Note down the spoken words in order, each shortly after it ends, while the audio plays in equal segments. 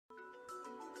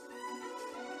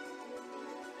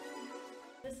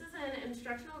This is an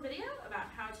instructional video about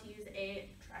how to use a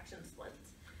traction splint.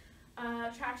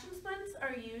 Traction splints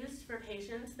are used for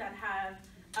patients that have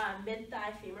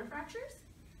mid-thigh femur fractures.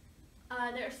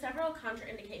 There are several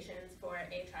contraindications for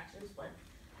a traction splint.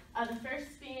 The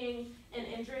first being an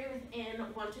injury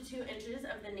within 1 to 2 inches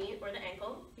of the knee or the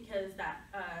ankle, because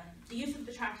the use of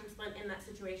the traction splint in that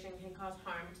situation can cause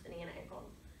harm to the knee and ankle.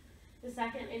 The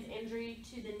second is injury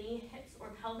to the knee, hips, or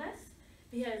pelvis,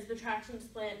 because the traction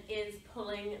splint is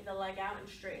pulling the leg out and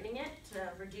straightening it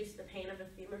to reduce the pain of a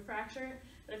femur fracture.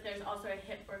 But if there's also a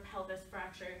hip or pelvis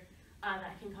fracture,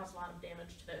 that can cause a lot of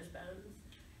damage to those bones.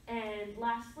 And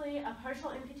lastly, a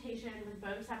partial amputation with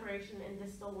bone separation in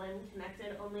distal limb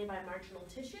connected only by marginal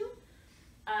tissue.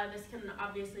 This can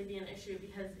obviously be an issue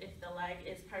because if the leg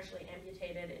is partially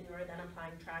amputated and you are then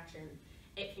applying traction,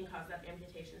 it can cause that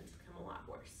amputation to become a lot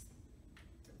worse.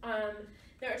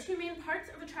 There are two main parts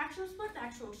of a traction splint: the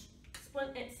actual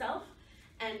splint itself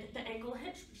and the ankle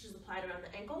hitch, which is applied around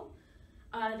the ankle.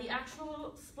 The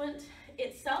actual splint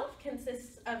itself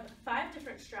consists of 5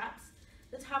 different straps.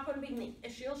 The top one being the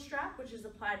ischial strap, which is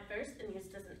applied first and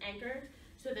used as an anchor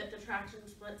so that the traction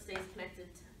splint stays connected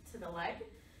to the leg.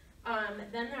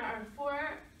 Then there are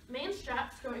 4 main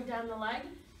straps going down the leg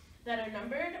that are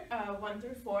numbered 1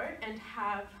 through 4 and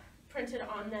have printed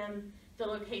on them the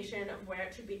location of where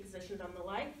it should be positioned on the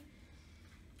leg.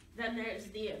 Then there's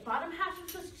the bottom half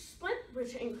of the splint,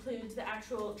 which includes the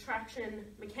actual traction,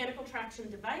 mechanical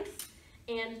traction device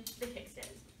and the kickstand.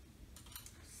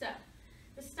 So,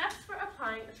 the steps for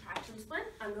applying a traction splint,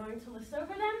 I'm going to list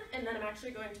over them, and then I'm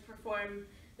actually going to perform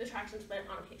the traction splint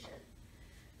on a patient.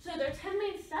 So there are 10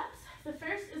 main steps. The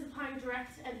first is applying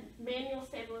direct and manual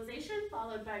stabilization,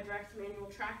 followed by direct manual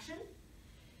traction.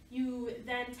 You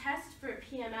then test for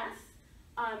PMS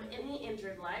in the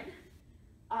injured leg.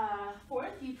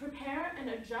 Fourth, you prepare and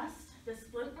adjust the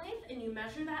splint length, and you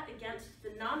measure that against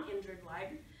the non-injured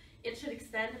leg. It should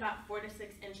extend about 4 to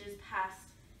 6 inches past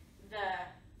the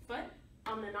foot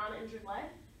on the non-injured leg.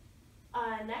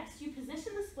 Next, you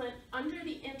position the splint under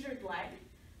the injured leg,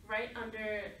 right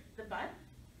under the butt.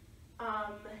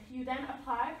 You then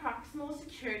apply proximal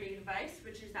security device,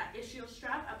 which is that ischial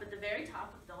strap up at the very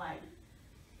top of the leg.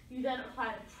 You then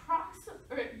apply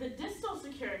the distal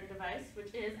securing device,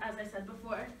 which is, as I said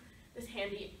before, this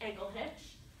handy ankle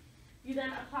hitch. You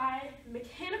then apply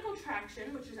mechanical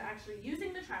traction, which is actually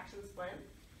using the traction splint.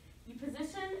 You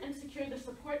position and secure the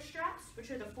support straps, which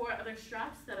are the 4 other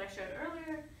straps that I showed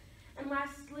earlier. And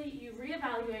lastly, you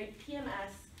reevaluate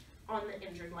PMS on the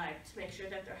injured leg to make sure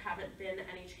that there haven't been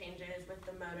any changes with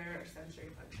the motor or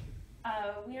sensory function.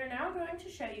 We are now going to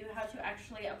show you how to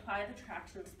actually apply the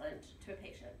traction splint to a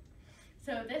patient.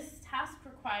 So this task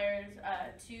requires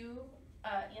 2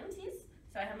 EMTs.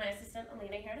 So I have my assistant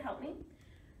Alina here to help me.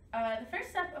 The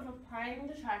first step of applying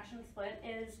the traction splint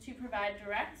is to provide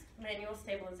direct manual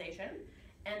stabilization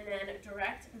and then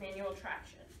direct manual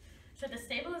traction. So the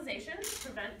stabilization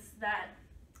prevents that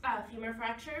femur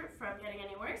fracture from getting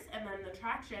any worse, and then the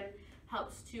traction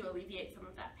helps to alleviate some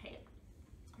of that pain.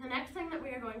 The next thing that we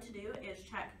are going to do is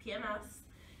check PMS,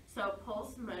 so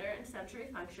pulse, motor, and sensory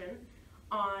function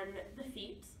on the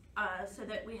feet, so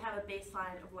that we have a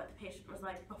baseline of what the patient was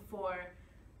like before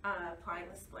applying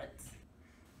the splint.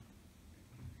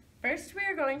 First, we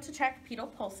are going to check pedal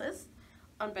pulses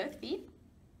on both feet.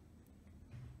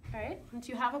 All right, once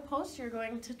you have a pulse, you're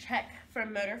going to check for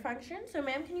motor function. So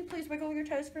ma'am, can you please wiggle your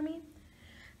toes for me?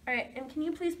 All right, and can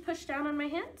you please push down on my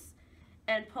hands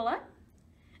and pull up?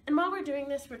 And while we're doing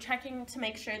this, we're checking to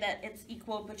make sure that it's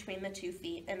equal between the 2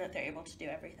 feet and that they're able to do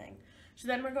everything. So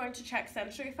then we're going to check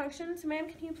sensory function. So ma'am,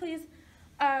 can you please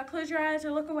close your eyes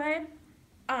or look away?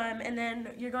 And then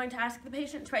you're going to ask the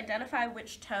patient to identify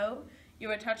which toe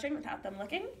you are touching without them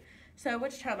looking. So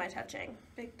which toe am I touching?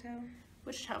 Big toe.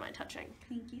 Which toe am I touching?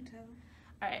 Pinky toe.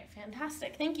 All right,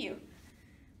 fantastic, thank you.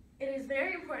 It is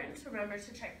very important to remember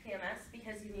to check PMS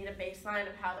because you need a baseline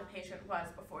of how the patient was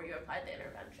before you applied the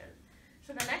intervention.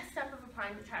 So the next step of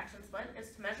applying the traction splint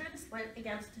is to measure the splint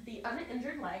against the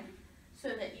uninjured leg so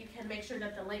that you can make sure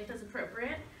that the length is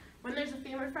appropriate. When there's a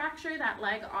femur fracture, that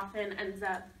leg often ends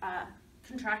up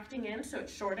contracting in, so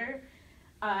it's shorter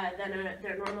than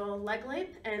their normal leg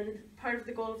length, and part of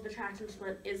the goal of the traction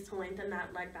splint is to lengthen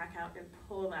that leg back out and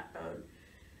pull that bone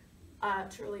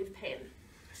to relieve pain.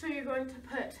 So you're going to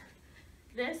put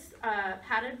this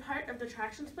padded part of the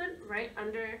traction splint right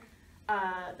under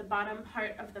the bottom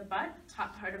part of the butt,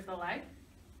 top part of the leg,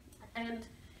 and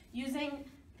using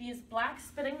these black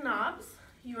spinning knobs,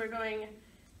 you are going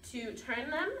to turn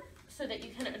them so that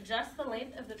you can adjust the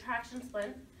length of the traction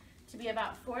splint to be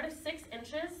about 4 to 6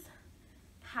 inches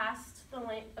past the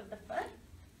length of the foot.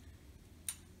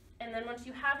 And then once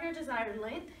you have your desired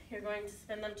length, you're going to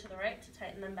spin them to the right to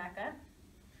tighten them back up.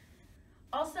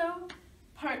 Also,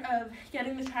 part of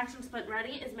getting the traction splint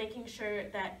ready is making sure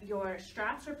that your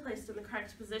straps are placed in the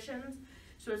correct positions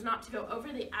so as not to go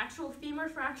over the actual femur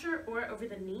fracture or over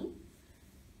the knee.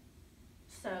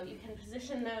 So you can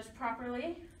position those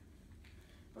properly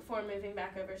before moving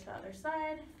back over to the other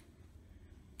side,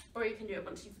 or you can do it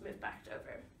once you've moved back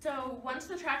over. So once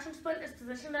the traction splint is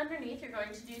positioned underneath, you're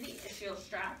going to do the ischial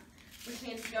strap, which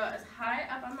needs to go as high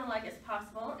up on the leg as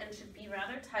possible and should be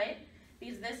rather tight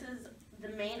because this is the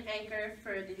main anchor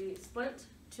for the splint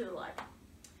to the leg.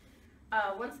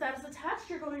 Once that is attached,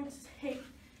 you're going to take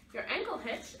your ankle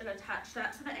hitch and attach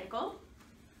that to the ankle.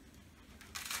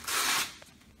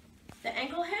 The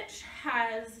ankle hitch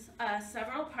has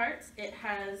several parts. It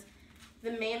has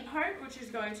the main part, which is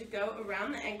going to go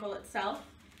around the ankle itself,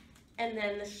 and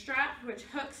then the strap, which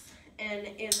hooks and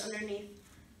is underneath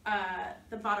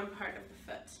the bottom part of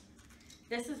the foot.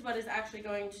 This is what is actually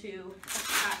going to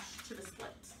attach to the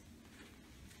splint.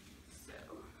 So,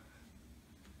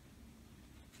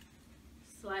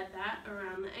 slide that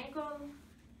around the ankle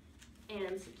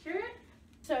and secure it.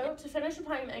 So, to finish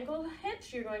applying the ankle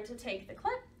hitch, you're going to take the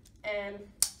clip and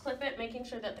clip it, making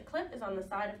sure that the clip is on the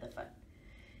side of the foot.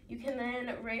 You can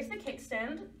then raise the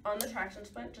kickstand on the traction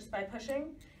splint just by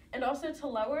pushing, and also to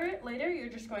lower it later, you're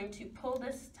just going to pull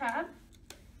this tab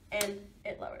and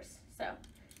it lowers. So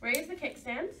raise the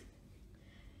kickstand.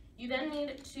 You then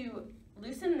need to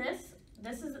loosen this.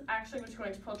 This is actually what's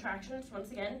going to pull traction. So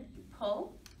once again, you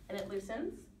pull and it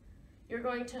loosens. You're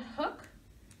going to hook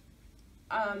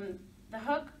the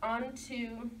hook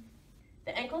onto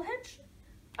the ankle hitch.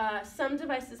 Some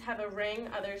devices have a ring,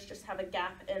 others just have a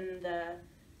gap in the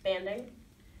banding.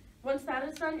 Once that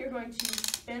is done, you're going to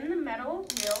spin the metal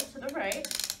wheel to the right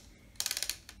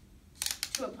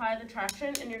to apply the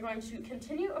traction, and you're going to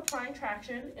continue applying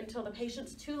traction until the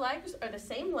patient's two legs are the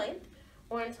same length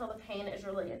or until the pain is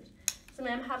relieved. So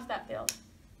ma'am, how does that feel?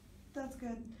 That's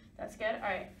good. That's good? All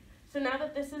right. So now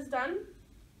that this is done,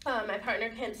 my partner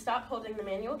can stop holding the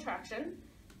manual traction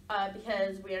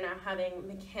because we are now having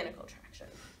mechanical traction.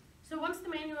 So once the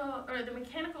manual or the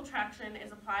mechanical traction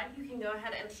is applied, you can go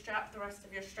ahead and strap the rest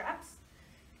of your straps.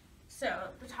 So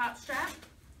the top strap,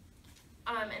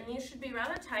 and these should be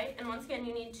rather tight, and once again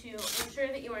you need to ensure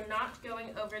that you are not going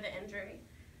over the injury.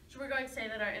 So we're going to say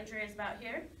that our injury is about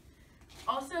here.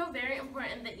 Also very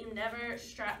important that you never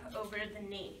strap over the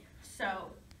knee.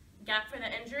 So gap for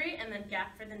the injury and then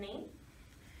gap for the knee.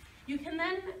 You can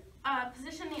then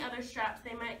position the other straps.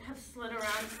 They might have slid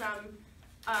around some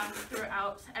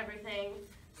throughout everything.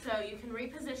 So you can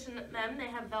reposition them. They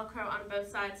have Velcro on both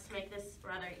sides to make this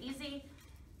rather easy.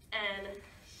 And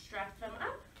strap them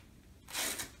up.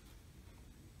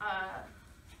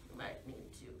 Might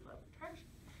need to plug the traction.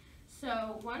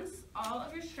 So once all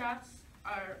of your straps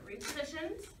are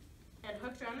repositioned and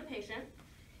hooked around the patient,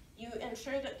 you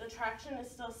ensure that the traction is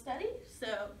still steady.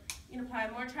 So you can apply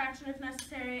more traction if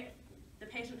necessary. The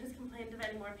patient has complained of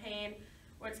any more pain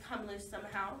or it's come loose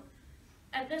somehow.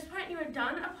 At this point, you are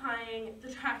done applying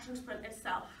the traction splint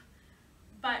itself,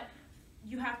 but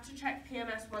you have to check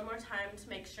PMS one more time to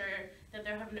make sure that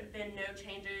there have been no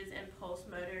changes in pulse,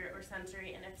 motor, or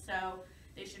sensory, and if so,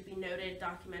 they should be noted,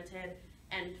 documented,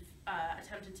 and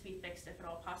attempted to be fixed if at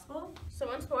all possible. So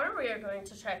once more, we are going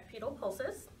to check pedal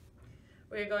pulses.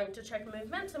 We are going to check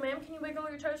movement. So ma'am, can you wiggle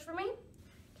your toes for me?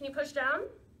 Can you push down?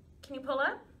 Can you pull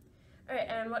up? All right,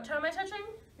 and what toe am I touching?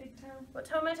 Big toe. What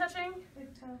toe am I touching?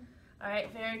 Big toe. All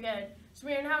right, very good. So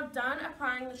we are now done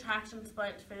applying the traction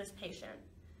splint for this patient.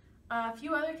 A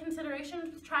few other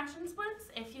considerations with traction splints: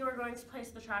 if you are going to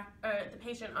place the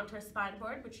patient onto a spine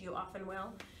board, which you often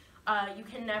will, you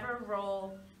can never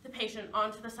roll the patient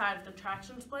onto the side of the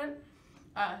traction splint.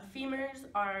 Femurs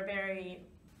are very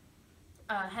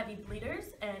heavy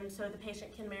bleeders, and so the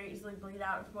patient can very easily bleed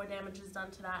out if more damage is done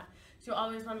to that. So you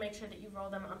always want to make sure that you roll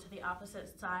them onto the opposite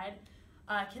side.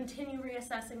 Continue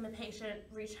reassessing the patient,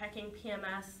 rechecking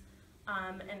PMS,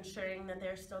 ensuring that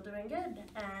they're still doing good,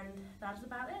 and that's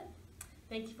about it.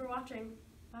 Thank you for watching.